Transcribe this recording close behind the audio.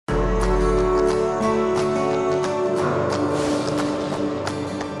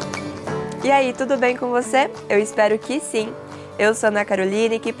E aí, tudo bem com você? Eu espero que sim! Eu sou Ana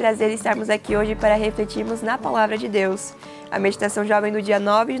Carolina e que prazer estarmos aqui hoje para refletirmos na Palavra de Deus. A Meditação Jovem do dia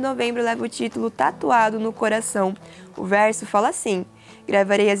 9 de novembro leva o título Tatuado no coração. O verso fala assim: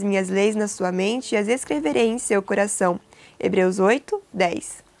 Gravarei as minhas leis na sua mente e as escreverei em seu coração. Hebreus 8,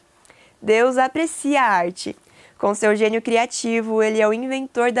 10. Deus aprecia a arte. Com seu gênio criativo, ele é o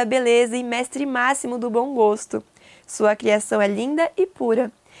inventor da beleza e mestre máximo do bom gosto. Sua criação é linda e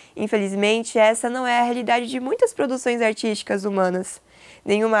pura. Infelizmente, essa não é a realidade de muitas produções artísticas humanas.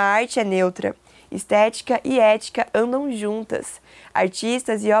 Nenhuma arte é neutra. Estética e ética andam juntas.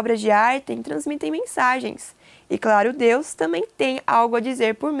 Artistas e obras de arte transmitem mensagens. E claro, Deus também tem algo a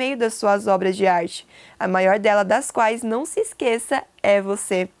dizer por meio das suas obras de arte, a maior delas das quais, não se esqueça, é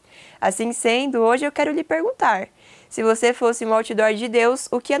você. Assim sendo, hoje eu quero lhe perguntar, se você fosse um outdoor de Deus,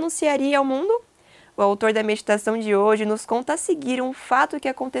 o que anunciaria ao mundo? O autor da meditação de hoje nos conta a seguir um fato que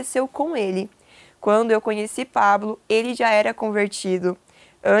aconteceu com ele. Quando eu conheci Pablo, ele já era convertido.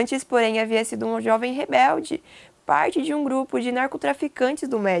 Antes, porém, havia sido um jovem rebelde, parte de um grupo de narcotraficantes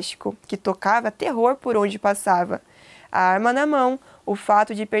do México, que tocava terror por onde passava. A arma na mão, o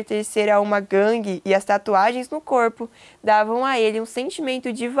fato de pertencer a uma gangue e as tatuagens no corpo davam a ele um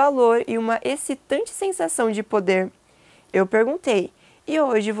sentimento de valor e uma excitante sensação de poder. Eu perguntei: e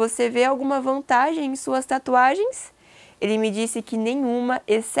hoje você vê alguma vantagem em suas tatuagens? Ele me disse que nenhuma,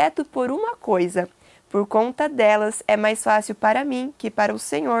 exceto por uma coisa. Por conta delas, é mais fácil para mim que para o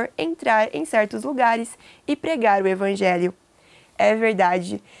Senhor entrar em certos lugares e pregar o Evangelho. É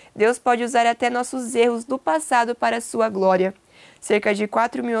verdade, Deus pode usar até nossos erros do passado para a sua glória. Cerca de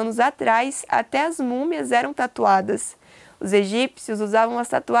 4.000 anos atrás, até as múmias eram tatuadas. Os egípcios usavam as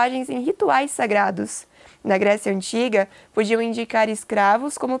tatuagens em rituais sagrados. Na Grécia Antiga, podiam indicar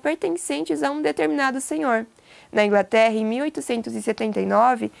escravos como pertencentes a um determinado senhor. Na Inglaterra, em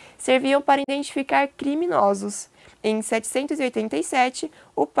 1879, serviam para identificar criminosos. Em 787,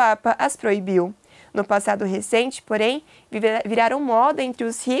 o Papa as proibiu. No passado recente, porém, viraram moda entre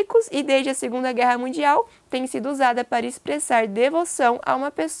os ricos e desde a Segunda Guerra Mundial tem sido usada para expressar devoção a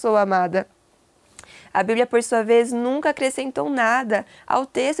uma pessoa amada. A Bíblia, por sua vez, nunca acrescentou nada ao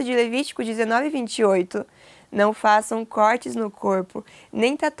texto de Levítico 19:28. Não façam cortes no corpo,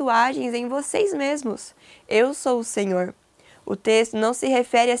 nem tatuagens em vocês mesmos. Eu sou o Senhor. O texto não se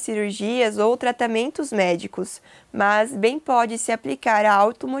refere a cirurgias ou tratamentos médicos, mas bem pode se aplicar à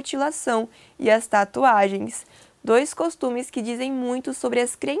automutilação e às tatuagens, dois costumes que dizem muito sobre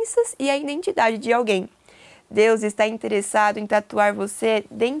as crenças e a identidade de alguém. Deus está interessado em tatuar você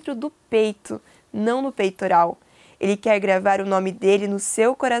dentro do peito, não no peitoral. Ele quer gravar o nome dele no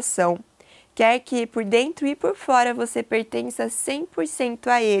seu coração. Quer que por dentro e por fora você pertença 100%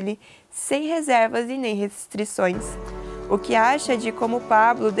 a ele, sem reservas e nem restrições. O que acha de, como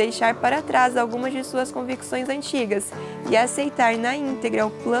Pablo, deixar para trás algumas de suas convicções antigas e aceitar na íntegra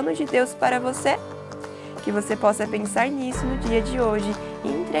o plano de Deus para você? Que você possa pensar nisso no dia de hoje e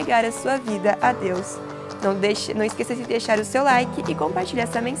entregar a sua vida a Deus. Não esqueça de deixar o seu like e compartilhar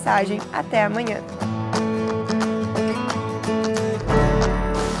essa mensagem. Até amanhã!